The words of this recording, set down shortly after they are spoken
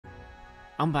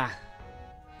I'm back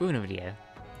with another video,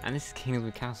 and this is Kingdoms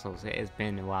and Castles. It has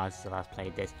been a while since I last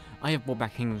played this. I have brought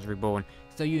back Kingdoms Reborn,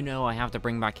 so you know I have to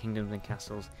bring back Kingdoms and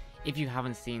Castles. If you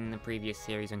haven't seen the previous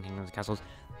series on Kingdoms and Castles,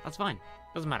 that's fine.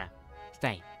 Doesn't matter.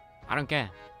 Stay. I don't care.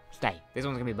 Stay. This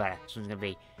one's gonna be better. This one's gonna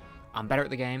be... I'm better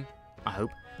at the game, I hope.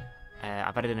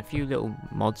 I've added in a few little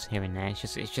mods here and there.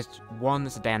 It's just one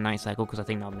that's a day and night cycle, because I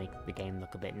think that'll make the game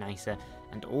look a bit nicer.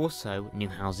 And also new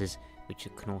houses, which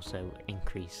can also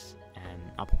increase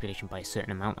our population by a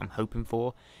certain amount, I'm hoping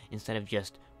for, instead of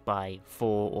just by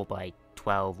 4 or by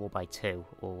 12 or by 2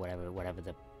 or whatever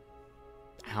the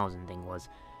housing thing was.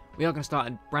 We are going to start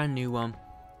a brand new one.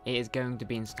 It is going to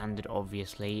be in standard,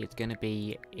 obviously. It's going to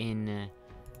be in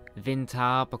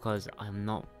Vintar, because I'm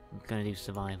not going to do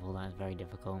survival. That's very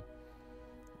difficult.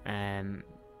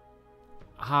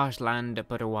 Harsh land,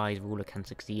 but a wise ruler can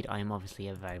succeed. I am obviously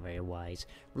a very, very wise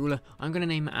ruler. I'm going to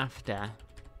name it after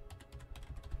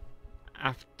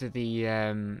the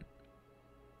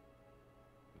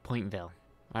Pointville.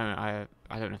 I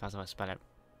don't know if that's how I spell it,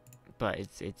 but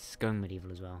it's going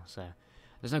medieval as well. So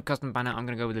there's no custom banner. I'm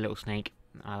gonna go with the little snake.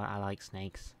 I like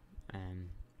snakes. I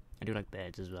do like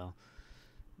birds as well.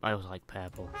 I also like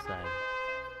purple. So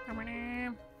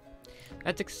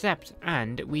let's accept,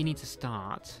 and we need to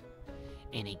start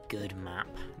in a good map.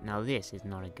 Now this is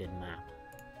not a good map.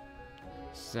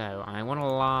 So, I want a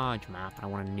large map, and I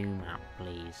want a new map,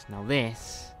 please. Now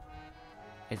this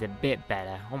is a bit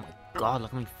better. Oh my god,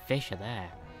 look how many fish are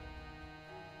there.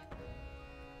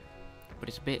 But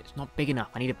it's not big enough.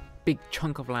 I need a big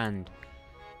chunk of land.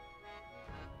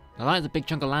 I like the big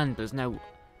chunk of land, but there's no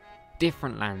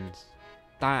different lands.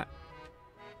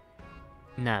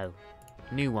 No.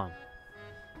 New one.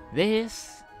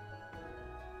 This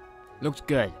looks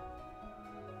good.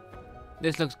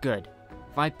 This looks good.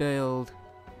 If I build...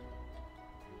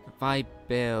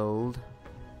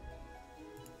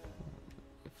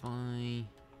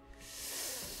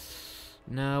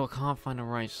 No, I can't find the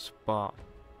right spot.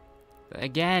 But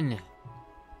again!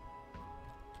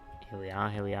 Here we are.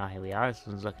 This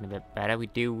one's looking a bit better. We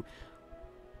do...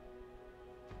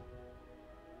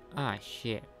 Ah,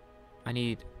 shit. I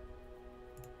need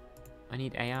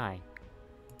AI.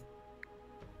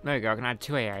 There we go, I can add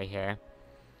 2 AI here.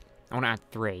 I want to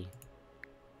add 3.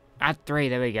 Add 3,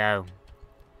 there we go.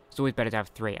 It's always better to have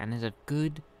 3. And there's a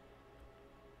good...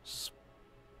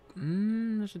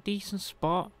 there's a decent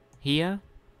spot here.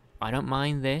 I don't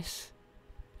mind this.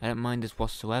 I don't mind this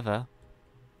whatsoever.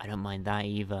 I don't mind that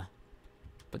either.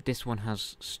 But this one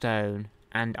has stone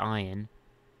and iron.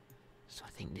 So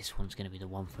I think this one's going to be the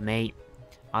one for me.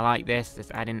 I like this.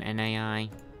 Let's add in an AI.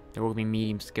 They're all going to be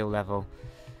medium skill level.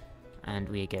 And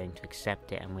we are going to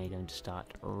accept it. And we're going to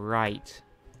start right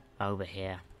over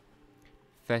here.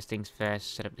 First things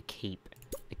first, set up the keep.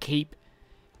 The keep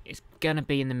is going to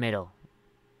be in the middle.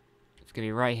 It's going to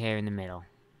be right here in the middle.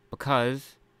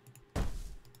 Because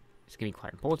it's going to be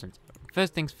quite important.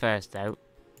 First things first, though.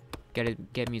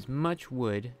 Get me as much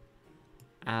wood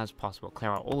as possible.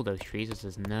 Clear out all those trees.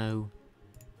 There's no...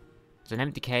 There's an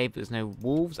empty cave, but there's no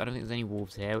wolves. I don't think there's any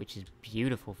wolves here, which is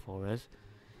beautiful for us.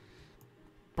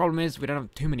 Problem is, we don't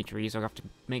have too many trees, so I have to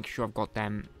make sure I've got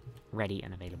them ready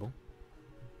and available.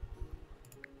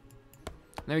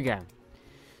 There we go.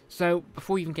 So,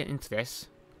 before we even get into this,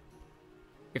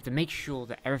 we have to make sure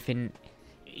that everything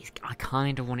is... I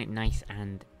kind of want it nice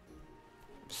and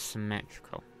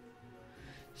symmetrical.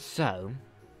 So,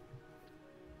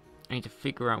 I need to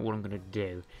figure out what I'm going to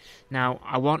do. Now,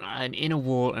 I want an inner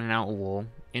wall and an outer wall.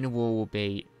 Inner wall will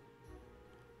be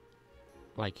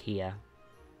like here.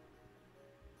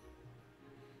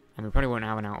 And we probably won't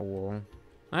have an outer wall.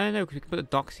 I don't know, because we can put the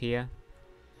docks here.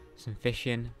 Some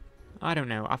fishing. I don't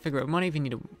know. I'll figure it out. We might even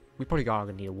need a... We probably are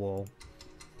going to need a wall.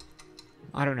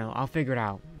 I don't know. I'll figure it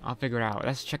out.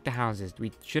 Let's check the houses.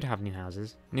 We should have new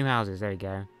houses. New houses. There we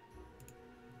go.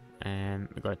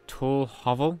 We've got a tall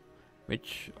hovel,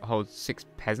 which holds 6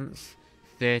 peasants.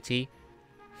 30.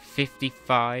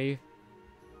 55.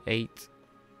 8.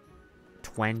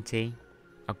 20.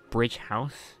 A bridge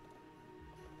house.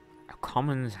 A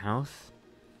commons house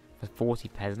for 40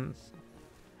 peasants.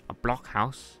 A block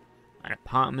house. An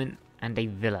apartment. And a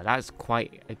villa. That's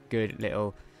quite a good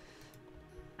little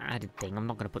added thing. I'm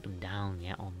not going to put them down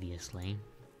yet, obviously.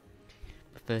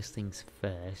 But first things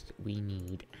first, we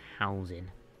need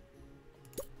housing.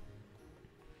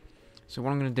 So what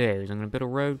I'm going to do is I'm going to build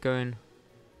a road going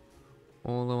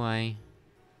all the way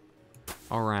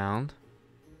around.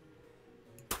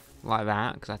 Like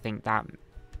that, because I think that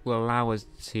will allow us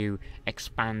to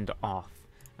expand off.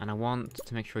 And I want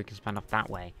to make sure we can expand off that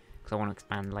way, because I want to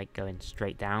expand like going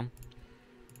straight down.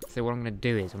 So what I'm going to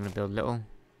do is I'm going to build little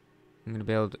I'm gonna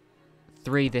build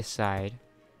 3 this side.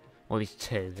 Or at least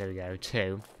 2, there we go,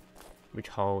 2. Which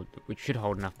should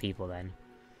hold enough people then.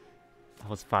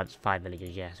 Holds 5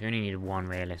 villages, yeah, so we only need 1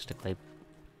 realistically.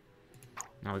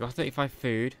 Now we got 35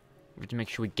 food. We have to make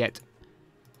sure we get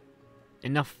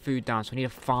enough food down, so we need a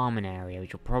farming area,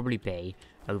 which will probably be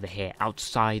over here,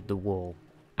 outside the wall.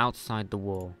 Outside the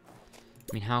wall.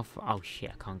 I mean, how far? Oh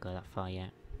shit, I can't go that far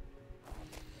yet.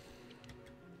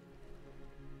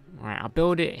 Right, I'll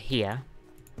build it here.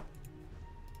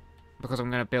 Because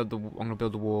I'm gonna build the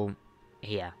wall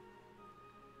here.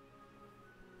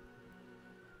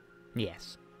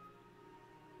 Yes.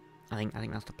 I think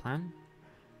that's the plan.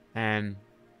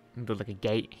 Build like a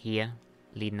gate here,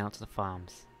 leading out to the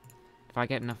farms. If I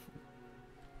get enough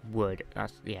wood,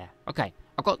 that's yeah. Okay,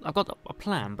 I've got a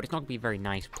plan, but it's not gonna be a very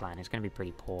nice plan. It's gonna be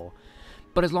pretty poor.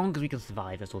 But as long as we can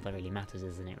survive, that's all that really matters,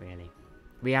 isn't it? Really.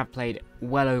 We have played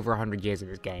well over 100 years of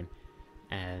this game,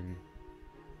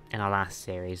 in our last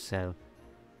series, so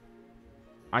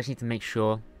I just need to make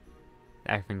sure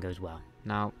that everything goes well.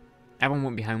 Now, everyone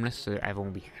won't be homeless, so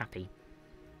everyone will be happy.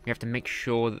 We have to make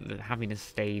sure that the happiness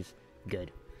stays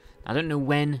good. I don't know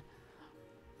when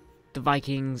the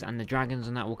Vikings and the dragons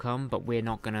and that will come, but we're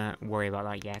not gonna worry about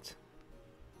that yet.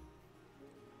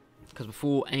 Because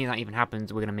before any of that even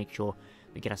happens, we're gonna make sure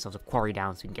we get ourselves a quarry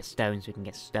down so we can get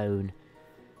stone,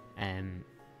 and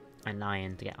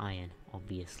iron to get iron,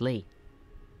 obviously.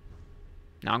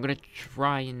 Now I'm gonna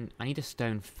try and I need a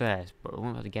stone first, but I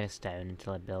won't be able to get a stone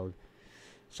until I build.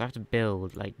 So I have to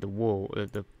build like the wall,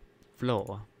 the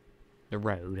floor, the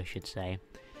road, I should say.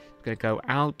 It's gonna go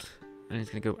out, and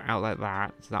it's gonna go out like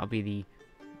that. So that'll be the.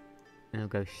 And it'll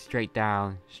go straight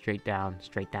down, straight down,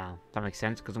 straight down. Does that make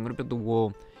sense? Because I'm gonna build the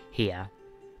wall here.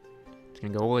 It's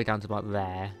gonna go all the way down to about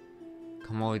there,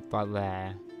 come all the way about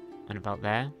there, and about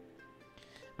there.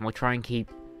 And we'll try and keep.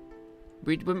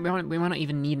 We might not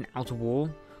even need an outer wall,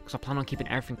 because I plan on keeping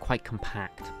everything quite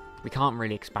compact. We can't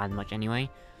really expand much anyway,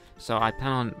 so I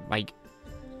plan on, like,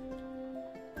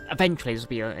 eventually, this will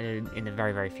be in the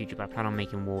very, very future, but I plan on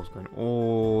making walls going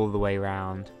all the way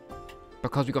around.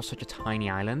 Because we've got such a tiny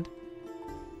island,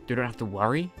 we don't have to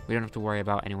worry. We don't have to worry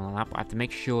about anyone like that, but I have to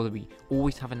make sure that we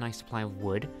always have a nice supply of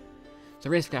wood.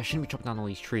 So basically, I shouldn't be chopping down all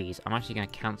these trees. I'm actually going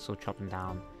to cancel chopping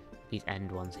down these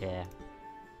end ones here.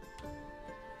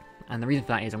 And the reason for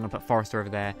that is I'm going to put forester over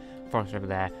there,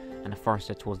 and a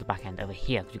forester towards the back end over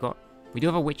here. Because we do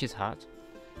have a witch's hut.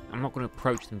 I'm not going to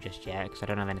approach them just yet, because I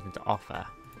don't have anything to offer.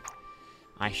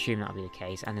 I assume that'll be the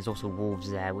case. And there's also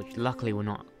wolves there, which luckily were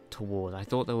not towards. I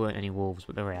thought there weren't any wolves,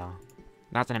 but there are.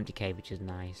 That's an empty cave, which is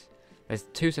nice. There's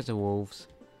 2 sets of wolves,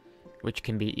 which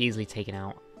can be easily taken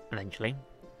out eventually.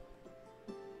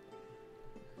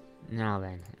 Now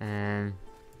then,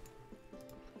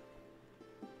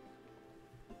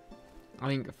 I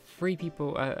think 3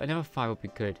 people, another 5 would be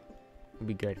good. Would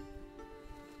be good.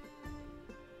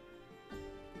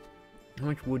 How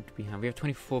much wood do we have? We have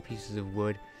 24 pieces of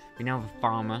wood. We now have a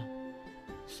farmer.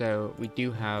 So we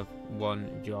do have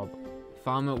 1 job.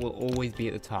 Farmer will always be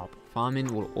at the top.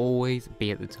 Farming will always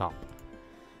be at the top.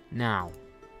 Now,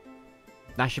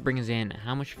 that should bring us in.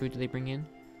 How much food do they bring in?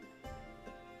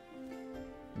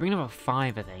 They bring in about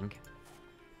 5, I think.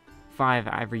 5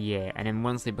 every year. And then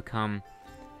once they become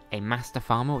a master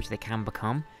farmer, which they can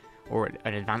become, or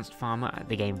an advanced farmer,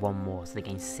 they gain 1 more, so they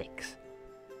gain 6.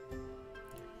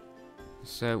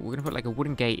 So we're gonna put like a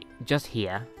wooden gate just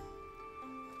here.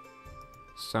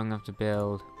 So I'm gonna have to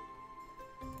build.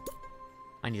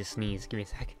 I need to sneeze. Give me a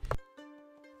sec.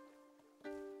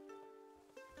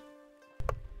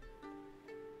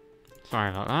 Sorry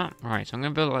about that. Right, so I'm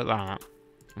gonna build it like that.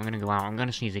 I'm gonna go out. I'm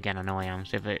gonna sneeze again. I know I am.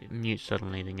 So if it mutes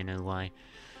suddenly, then you know why.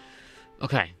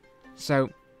 Okay, so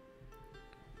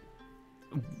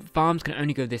farms can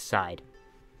only go this side.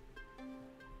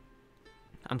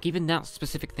 I'm keeping that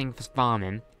specific thing for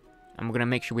farming, and we're going to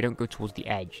make sure we don't go towards the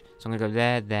edge. So I'm going to go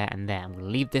there, there, and there. I'm going to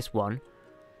leave this one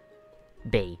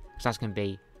be, so that's going to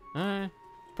be,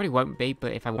 probably won't be,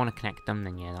 but if I want to connect them,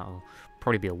 then yeah, that'll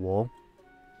probably be a wall.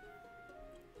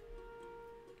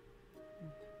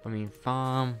 I mean,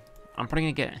 farm, I'm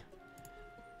probably going to get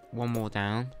 1 more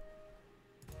down.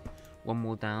 1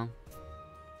 more down.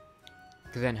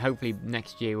 Because then hopefully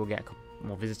next year we'll get a couple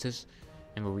more visitors,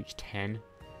 and we'll reach 10.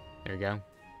 There we go.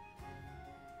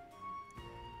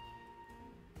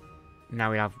 Now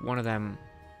we have one of them,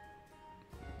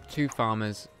 2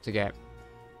 farmers to get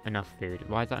enough food.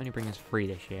 Why does that only bring us 3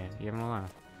 this year? You having a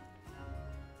laugh?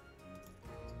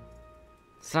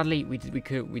 Sadly, we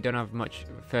don't have much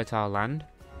fertile land.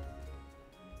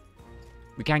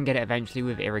 We can get it eventually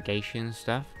with irrigation and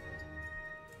stuff.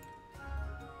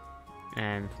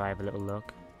 And if I have a little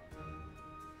look,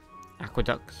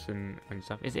 aqueducts and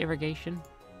stuff. Is it irrigation?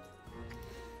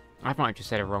 I might have just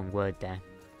said a wrong word there.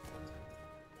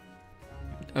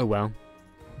 Oh well.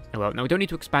 Oh well. No, we don't need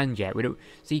to expand yet. We don't.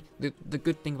 See, the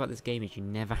good thing about this game is you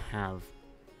never have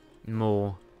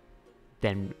more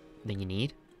than you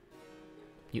need.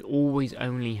 You always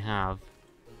only have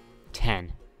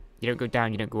 10. You don't go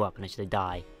down, you don't go up unless they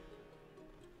die.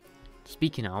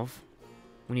 Speaking of,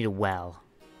 we need a well.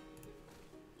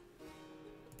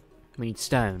 We need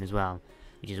stone as well,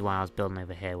 which is why I was building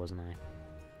over here, wasn't I?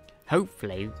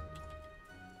 Hopefully,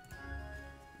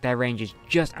 their range is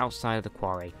just outside of the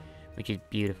quarry, which is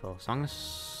beautiful. So I'm going to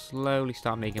slowly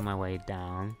start making my way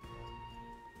down.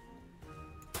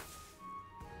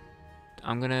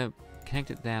 I'm going to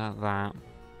connect it there like that.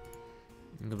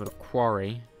 I'm going to put a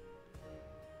quarry.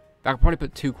 I could probably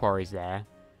put 2 quarries there.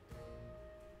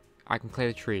 I can clear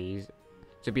the trees.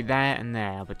 So it'll be there and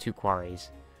there. I'll put 2 quarries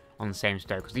on the same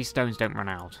stone. Because these stones don't run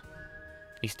out.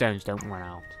 These stones don't run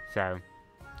out. So,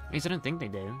 at least I don't think they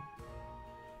do.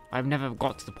 I've never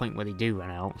got to the point where they do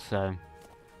run out. So,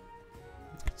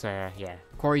 yeah.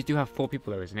 Quarries do have 4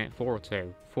 people though, isn't it? 4 or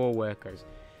 2. 4 workers.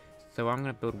 So I'm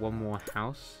going to build 1 more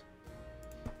house.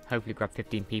 Hopefully grab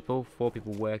 15 people. 4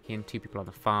 people working. 2 people on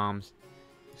the farms.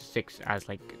 6 as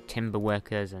like timber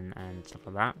workers and stuff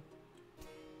like that.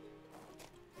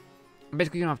 I'm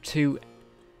basically gonna have 2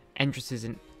 entrances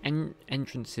and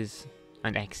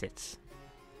exits.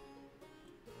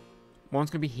 One's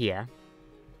gonna be here,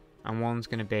 and one's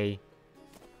gonna be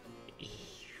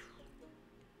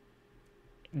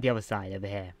the other side over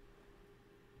here.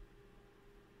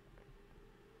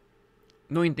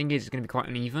 Annoying thing is, it's gonna be quite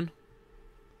uneven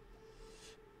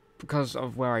because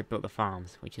of where I built the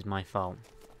farms, which is my fault.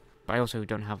 But I also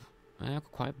don't have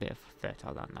quite a bit of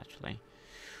fertile land, actually.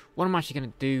 What I'm actually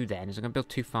going to do then is I'm going to build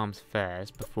 2 farms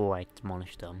first before I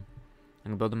demolish them. I'm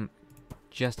going to build them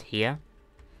just here.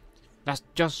 That's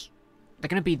just... They're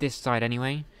going to be this side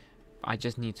anyway. I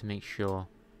just need to make sure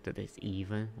that it's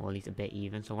even, or at least a bit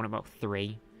even. So I want about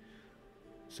 3.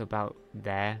 So about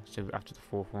there. So after the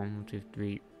 4th one, 1, 2,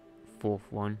 3, 4th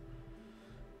one.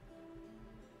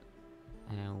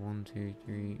 1, 2,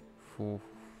 3, 4.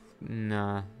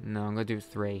 No, I'm gonna do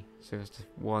 3. So it's just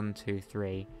 1, 2,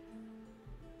 3.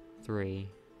 3.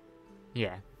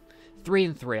 Yeah. 3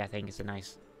 and 3 I think is a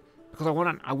nice, because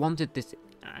I wanted this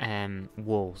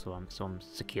wall so I'm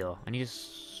secure. I need a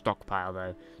stockpile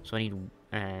though. So I need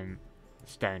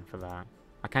stone for that.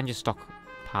 I can just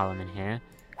stockpile them in here.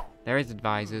 There is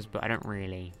advisors, but I don't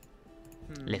really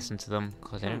listen to them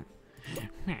because I don't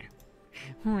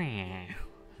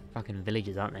fucking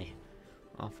villagers, aren't they?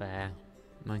 Off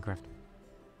Minecraft.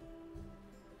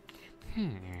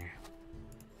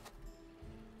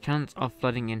 Chance of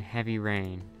flooding in heavy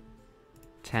rain.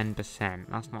 10%.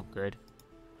 That's not good.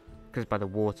 Because by the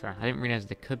water. I didn't realize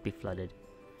they could be flooded.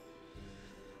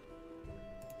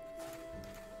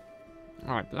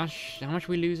 Alright, but that's how much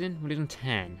are we losing? We're losing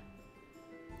 10.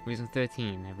 We're losing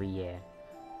 13 every year.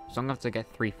 So I'm going to have to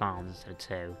get 3 farms instead of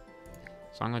 2.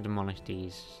 So I'm going to demolish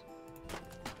these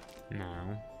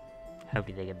now.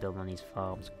 Hopefully they get built on these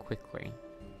farms quickly.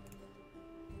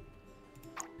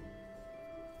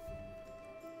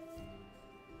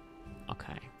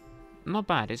 Okay, not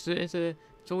bad. It's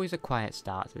always a quiet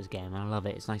start to this game, and I love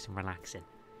it. It's nice and relaxing.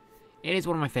 It is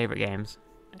one of my favourite games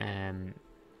to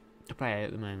play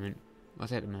at the moment. I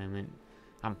say at the moment,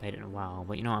 I haven't played it in a while,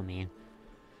 but you know what I mean.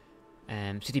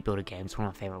 City builder games, one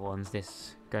of my favourite ones.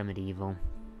 This Go Medieval,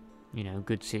 you know,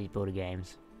 good city builder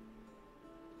games.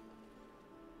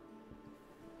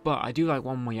 But I do like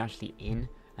one where you're actually in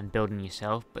and building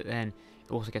yourself, but then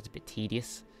it also gets a bit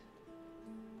tedious.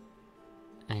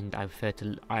 And I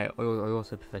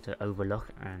also prefer to overlook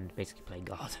and basically play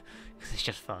God, because it's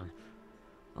just fun.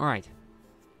 Alright,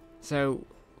 so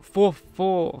four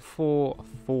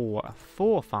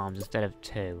farms instead of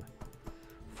 2.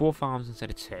 4 farms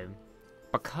instead of 2,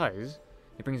 because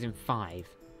it brings in 5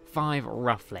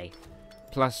 roughly,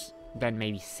 plus then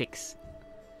maybe 6.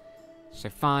 So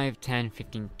 5, 10,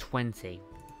 15, 20,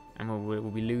 and we'll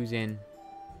be losing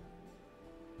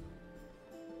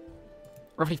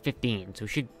roughly 15, so we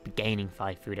should be gaining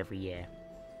 5 food every year.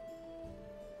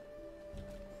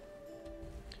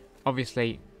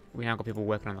 Obviously, we now got people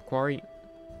working on the quarry,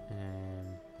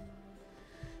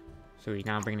 so we're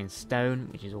now bringing in stone,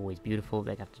 which is always beautiful.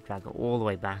 They'd have to drag it all the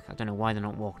way back. I don't know why they're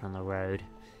not walking on the road.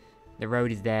 The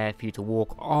road is there for you to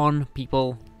walk on,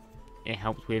 people. It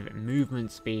helps with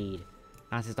movement speed.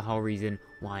 That is the whole reason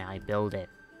why I built it,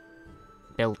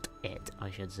 I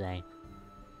should say.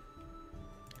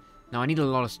 Now I need a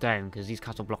lot of stone because these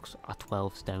castle blocks are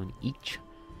 12 stone each,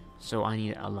 so I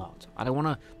need a lot. I don't want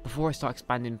to, before I start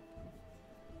expanding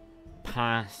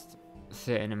past a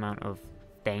certain amount of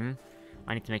thing,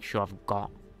 I need to make sure I've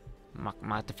got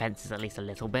my defenses at least a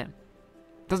little bit.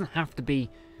 It doesn't have to be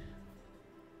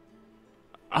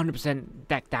 100%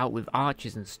 decked out with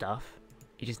archers and stuff.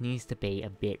 It just needs to be a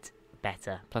bit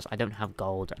better. Plus, I don't have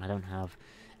gold and I don't have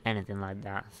anything like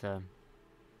that, so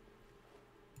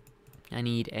I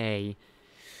need a.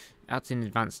 That's in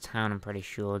advanced town. I'm pretty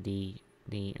sure the.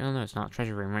 Oh no, it's not.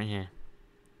 Treasure room right here.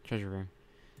 Treasure room.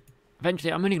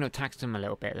 Eventually, I'm only going to tax them a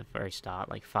little bit at the very start,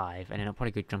 like 5, and then I'll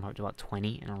probably go jump up to about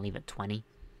 20, and I'll leave it 20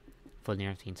 for the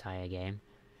entire game.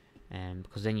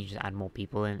 Because then you just add more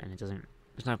people in, and it doesn't.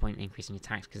 There's no point in increasing your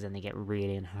tax because then they get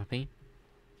really unhappy.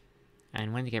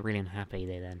 And when they get really unhappy,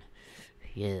 they then,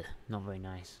 yeah, not very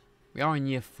nice. We are in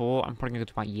year 4. I'm probably going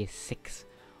to go to about year 6,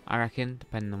 I reckon,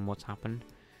 depending on what's happened.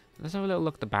 Let's have a little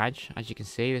look at the badge. As you can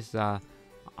see, this is our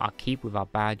keep with our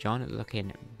badge on. It's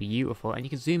looking beautiful, and you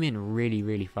can zoom in really,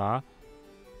 really far.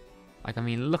 Like, I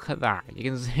mean, look at that. You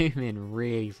can zoom in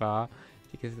really far.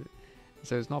 Because,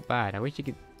 so it's not bad. I wish you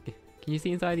could. Can you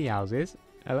see inside the houses?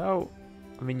 Hello?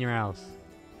 I'm in your house.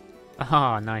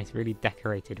 Oh, nice. Really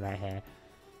decorated right here.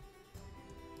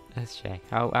 Let's check.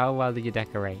 How well did you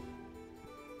decorate?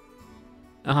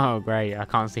 Oh, great. I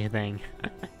can't see a thing.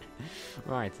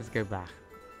 Right, let's go back.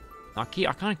 I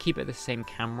kind of keep it the same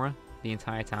camera the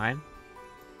entire time.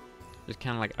 Just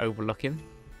kind of like overlooking.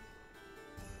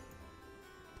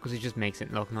 Because it just makes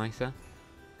it look nicer.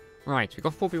 Right, we've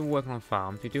got 4 people working on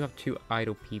farms. We do have 2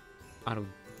 idle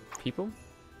people?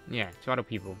 Yeah, 2 idle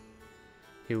people.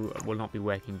 Who will not be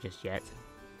working just yet.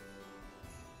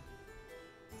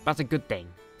 That's a good thing.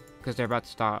 Because they're about to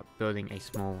start building a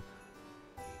small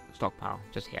stockpile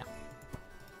just here.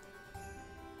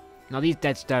 Now these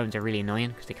dead stones are really annoying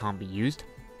because they can't be used.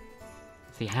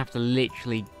 So you have to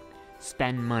literally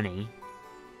spend money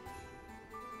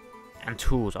and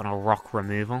tools on a rock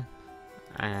removal.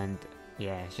 And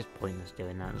yeah, it's just pointless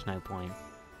doing that. There's no point.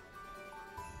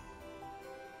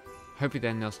 Hopefully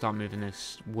then they'll start moving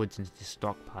those woods into the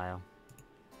stockpile.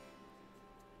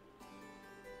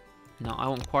 Now I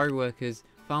want quarry workers,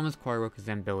 farmers, quarry workers,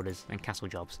 then builders, then castle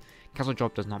jobs. Castle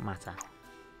job does not matter.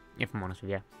 If I'm honest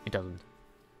with you, it doesn't.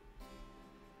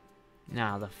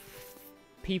 Now the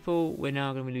people, we're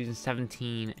now going to be losing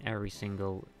 17 every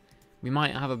single. We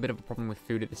might have a bit of a problem with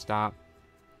food at the start.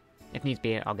 If needs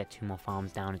be, I'll get 2 more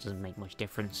farms down. It doesn't make much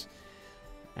difference.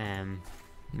 I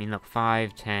mean, look,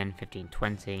 5, 10, 15,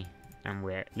 20, and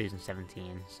we're losing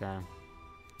 17. So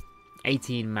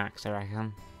 18 max, I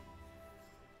reckon.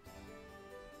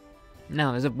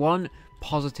 Now, there's one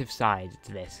positive side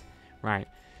to this, right?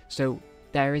 So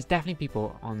there is definitely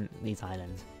people on these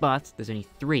islands, but there's only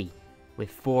 3 with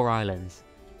 4 islands.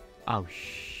 Oh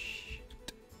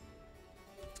shit!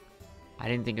 I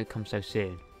didn't think it'd come so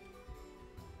soon.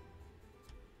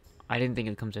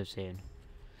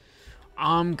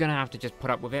 I'm gonna have to just put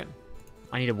up with it.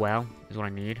 I need a well, is what I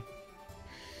need.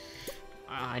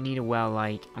 I need a well,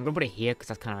 like, I'm gonna put it here because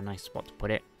that's kind of a nice spot to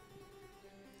put it.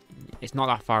 It's not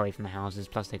that far away from the houses,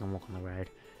 plus they can walk on the road.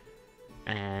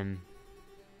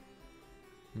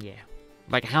 Yeah.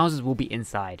 Like, houses will be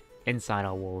inside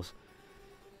our walls.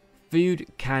 Food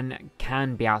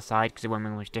can be outside because it won't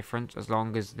make much difference as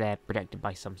long as they're protected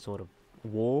by some sort of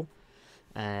wall.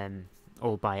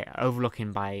 Or by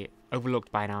overlooked by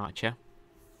an archer.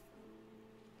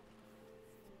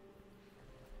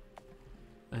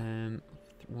 1,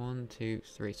 2,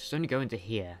 3. So it's only going to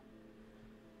here.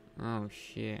 Oh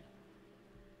shit.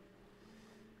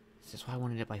 That's why I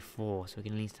wanted it by 4, so we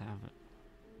can at least have it.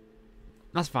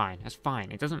 That's fine.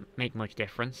 It doesn't make much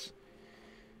difference.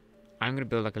 I'm gonna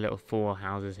build like a little 4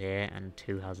 houses here and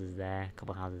 2 houses there, a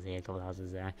couple houses here, a couple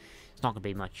houses there. It's not gonna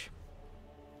be much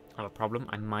of a problem.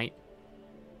 I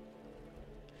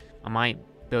might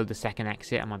build the second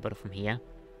exit. I might build it from here,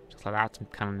 just like that, to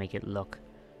kind of make it look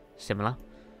similar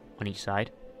on each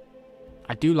side.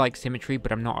 I do like symmetry,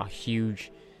 but I'm not a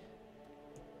huge.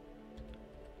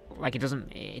 Like,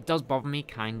 it does bother me,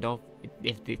 kind of,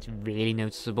 if it's really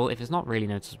noticeable. If it's not really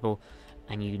noticeable,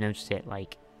 and you notice it,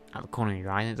 like, at the corner of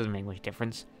your eye, it doesn't make much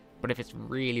difference. But if it's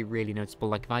really, really noticeable,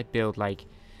 like, if I build, like,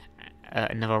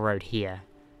 another road here,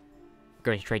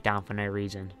 going straight down for no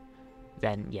reason,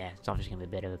 then, yeah, it's obviously going to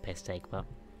be a bit of a piss take, but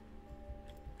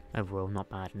overall, not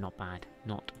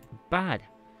bad.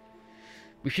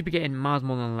 We should be getting miles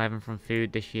more than 11 from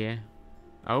food this year.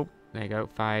 Oh, there you go,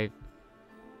 5,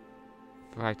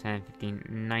 10, 15,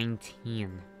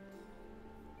 19.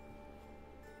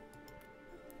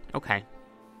 Okay.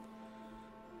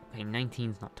 Okay,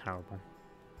 19's not terrible.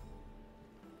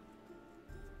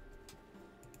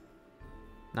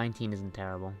 19 isn't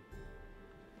terrible.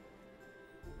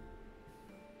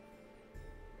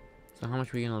 So how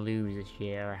much are we going to lose this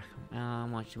year? How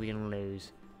much are we going to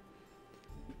lose?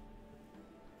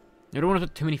 I don't want to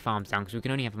put too many farms down because we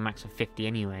can only have a max of 50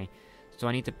 anyway. So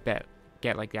I need to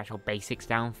get like the actual basics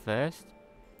down first.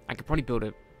 I could probably build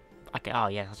a... oh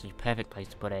yeah, that's a perfect place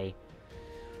to put a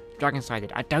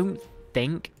dragon-sided. I don't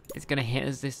think it's going to hit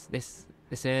us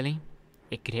this early.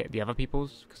 It could hit the other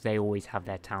people's because they always have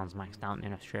their towns maxed out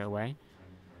in straight away.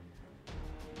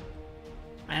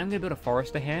 I am going to build a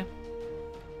forester here.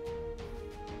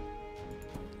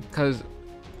 Because...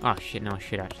 oh shit, no I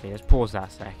should actually. Let's pause that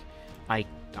a sec.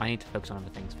 I need to focus on other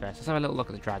things first. Let's have a little look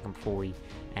at the dragon before we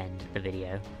end the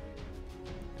video.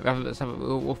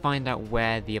 We'll find out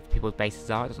where the other people's bases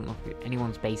are. It doesn't look like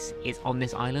anyone's base is on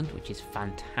this island, which is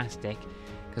fantastic.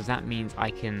 Because that means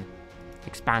I can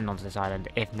expand onto this island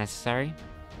if necessary.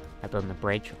 By building a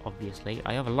bridge, obviously.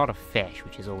 I have a lot of fish,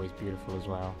 which is always beautiful as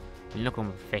well. And look at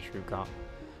all the fish we've got.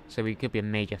 So we could be a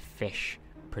major fish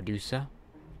producer.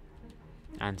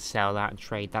 And sell that and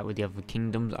trade that with the other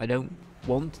kingdoms. I don't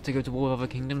want to go to war with other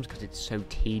kingdoms because it's so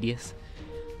tedious.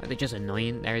 Like, they're just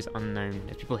annoying. There is unknown.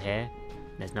 There's people here.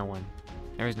 There's no one.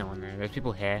 There is no one there. There's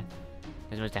people here.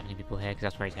 There's most definitely people here because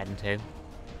that's where he's heading to.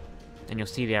 And you'll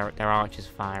see their archers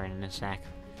firing in a sec.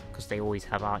 Because they always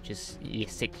have archers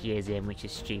 6 years in, which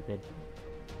is stupid.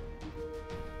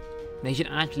 They should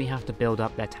actually have to build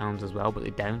up their towns as well, but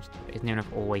they don't. It's near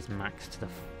enough always maxed to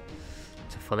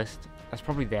fullest. That's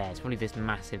probably there. It's probably this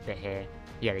massive bit here.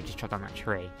 Yeah, they just chopped down that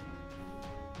tree.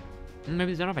 And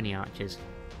maybe they don't have any archers.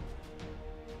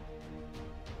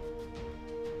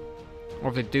 Or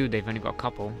if they do, they've only got a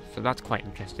couple. So that's quite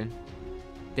interesting.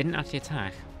 They didn't actually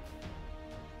attack.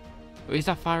 Is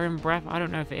that firing breath? I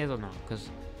don't know if it is or not, because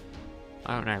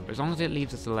I don't know. But as long as it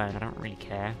leaves us alone, I don't really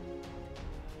care.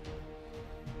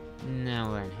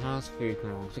 Now then, how's food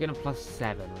coming along? So we're getting a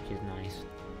 +7, which is nice.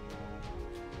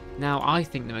 Now, I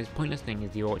think the most pointless thing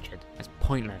is the orchard. It's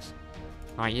pointless.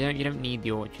 Alright, you don't need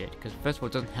the orchard, because first of all,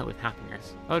 it doesn't help with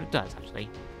happiness. Oh, it does, actually.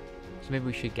 So maybe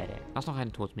we should get it. That's not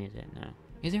heading towards me, is it? No.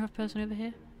 Is there a person over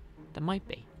here? There might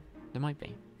be. There might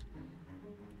be.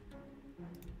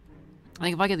 I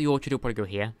think if I get the orchard, it'll probably go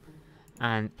here.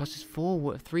 And plus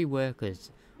there's 3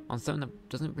 workers on something that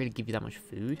doesn't really give you that much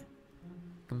food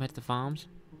compared to the farms.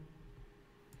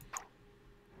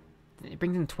 It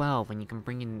brings in 12 and you can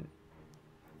bring in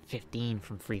 15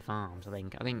 from 3 farms, I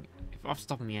think. If off the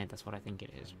top of my head, that's what I think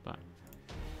it is, but...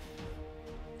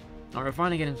 Alright, we're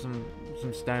finally getting some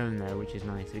stone though, which is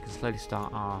nice. We can slowly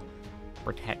start our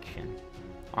protection.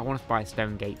 I want to buy a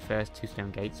stone gate first, 2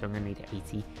 stone gates, so I'm going to need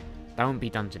 80. That won't be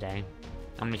done today.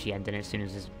 I'm literally ending it as soon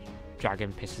as this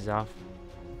dragon pisses off.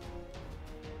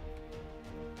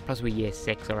 Plus we're year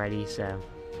 6 already, so...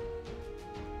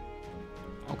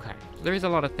 Okay, so there is a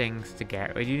lot of things to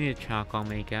get. We do need a charcoal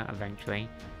maker eventually,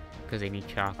 because they need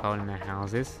charcoal in their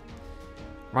houses.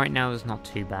 Right now it's not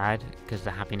too bad, because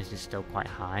the happiness is still quite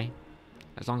high.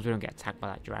 As long as we don't get attacked by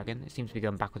that dragon. It seems to be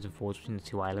going backwards and forwards between the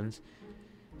 2 islands.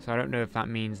 So I don't know if that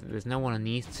means that there's no one on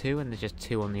these 2 and there's just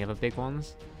 2 on the other big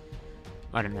ones.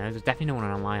 I don't know, there's definitely no one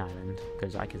on my island,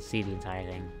 because I can see the entire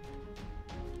thing.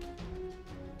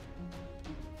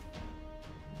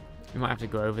 We might have to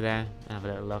go over there and have a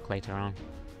little look later on.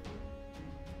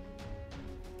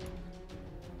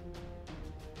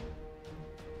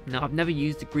 Now, I've never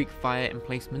used the Greek fire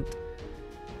emplacement.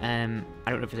 I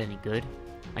don't know if it's any good.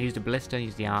 I used a ballista, I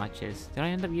used the archers. Did I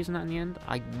end up using that in the end?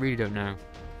 I really don't know.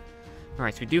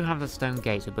 Alright, so we do have the stone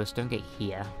gate, so we'll put a stone gate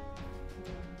here.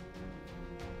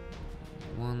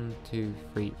 1, 2,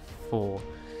 3, 4.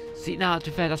 See, now to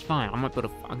be fair, that's fine. I might put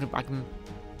I can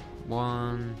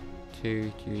 1,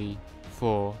 2, 3,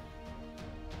 4.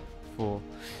 4.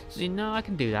 See, no, I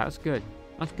can do that. That's good.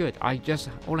 That's good.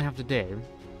 All I have to do...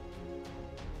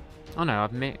 Oh no,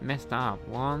 I've messed that up.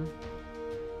 1,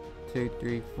 2,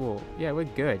 3, 4. Yeah, we're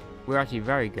good. We're actually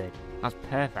very good. That's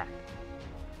perfect.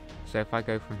 So if I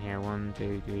go from here, 1,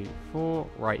 2, 3, 4,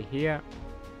 right here,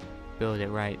 build it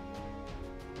right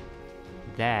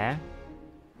there,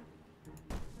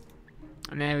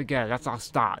 and there we go. That's our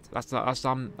start. That's our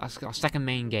second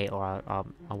main gate, or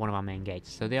one of our main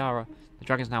gates. So the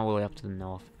dragon's now all the way up to the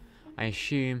north. I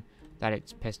assume that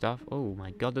it's pissed off. Oh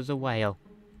my god, there's a whale.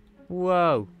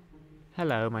 Whoa.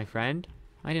 Hello, my friend.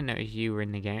 I didn't notice you were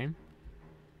in the game.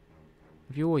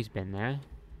 Have you always been there?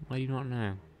 I do not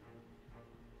know.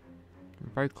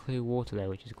 Very clear water there,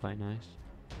 which is quite nice.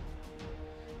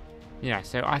 Yeah,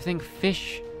 so I think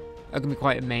fish are going to be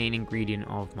quite a main ingredient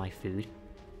of my food.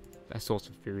 A source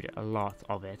of food, a lot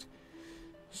of it.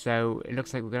 So it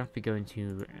looks like we're going to have to be going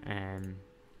to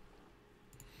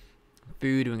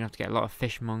food. We're going to have to get a lot of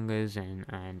fishmongers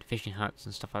and fishing huts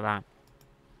and stuff like that.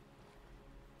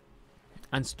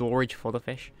 and storage for the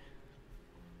fish.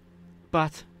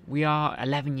 But we are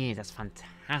 11 years. That's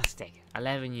fantastic.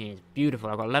 11 years. Beautiful.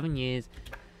 I've got 11 years.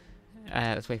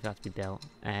 Let's wait for that to be built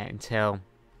until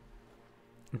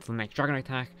the next dragon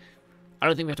attack. I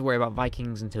don't think we have to worry about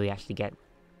Vikings until we actually get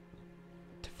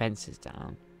defenses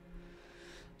down.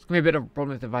 It's going to be a bit of a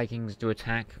problem if the Vikings do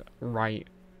attack right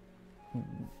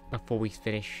before we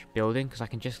finish building, because I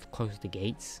can just close the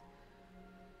gates.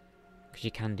 Because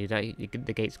you can do that.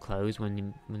 The gates close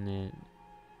when the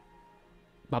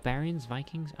barbarians,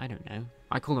 Vikings, I don't know.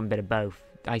 I call them a bit of both.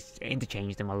 I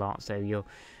interchange them a lot, so you'll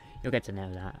get to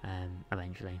know that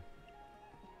eventually.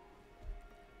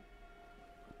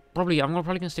 I'm probably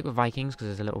gonna stick with Vikings because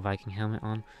there's a little Viking helmet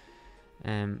on.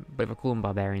 But if I call them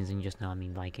barbarians, then you just know I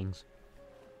mean Vikings.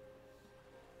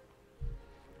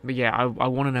 But yeah, I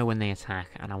want to know when they attack,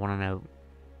 and I want to know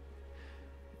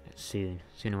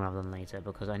sooner rather than later,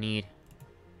 because I need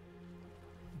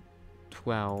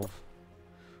 12.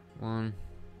 1,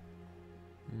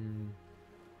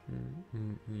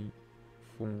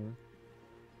 4.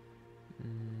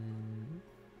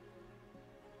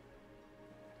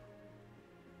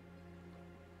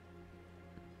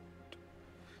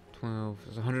 12.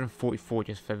 There's 144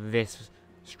 just for this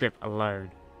strip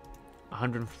alone.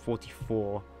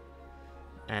 144.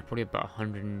 Probably about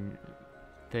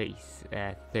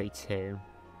 132.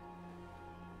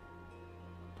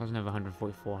 Plus another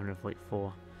 144,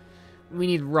 144. We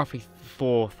need roughly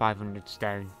 500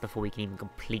 stone before we can even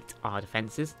complete our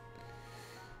defences.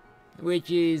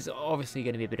 Which is obviously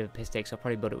going to be a bit of a piss take, so I'll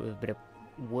probably build it with a bit of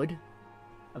wood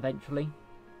eventually.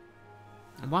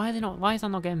 Why is that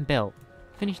not getting built?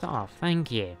 Finish that off,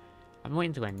 thank you. I'm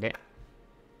waiting to end it.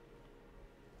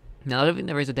 Now, I don't think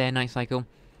there is a day and night cycle.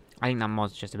 I think that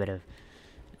mod's just a bit of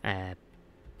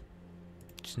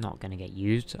just not going to get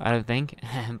used, I don't think.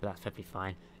 But that's perfectly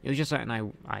fine. It was just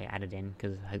something I added in,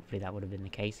 because hopefully that would have been the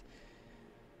case.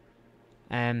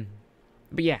 But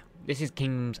yeah, this is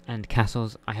Kingdoms and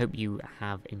Castles. I hope you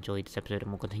have enjoyed this episode and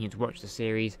will continue to watch the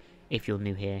series if you're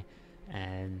new here.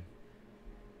 And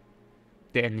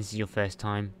this is your first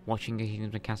time watching a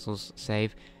Kingdoms and Castles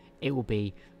save. It will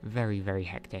be very, very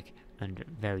hectic and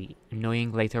very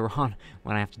annoying later on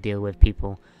when I have to deal with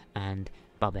people and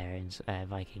barbarians,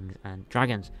 Vikings and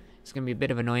dragons. It's going to be a bit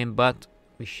of annoying, but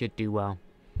we should do well.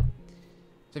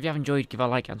 So if you have enjoyed, give a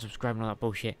like and subscribe and all that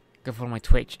bullshit. Go follow my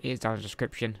Twitch, it is down in the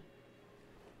description.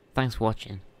 Thanks for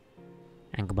watching,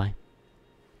 and goodbye.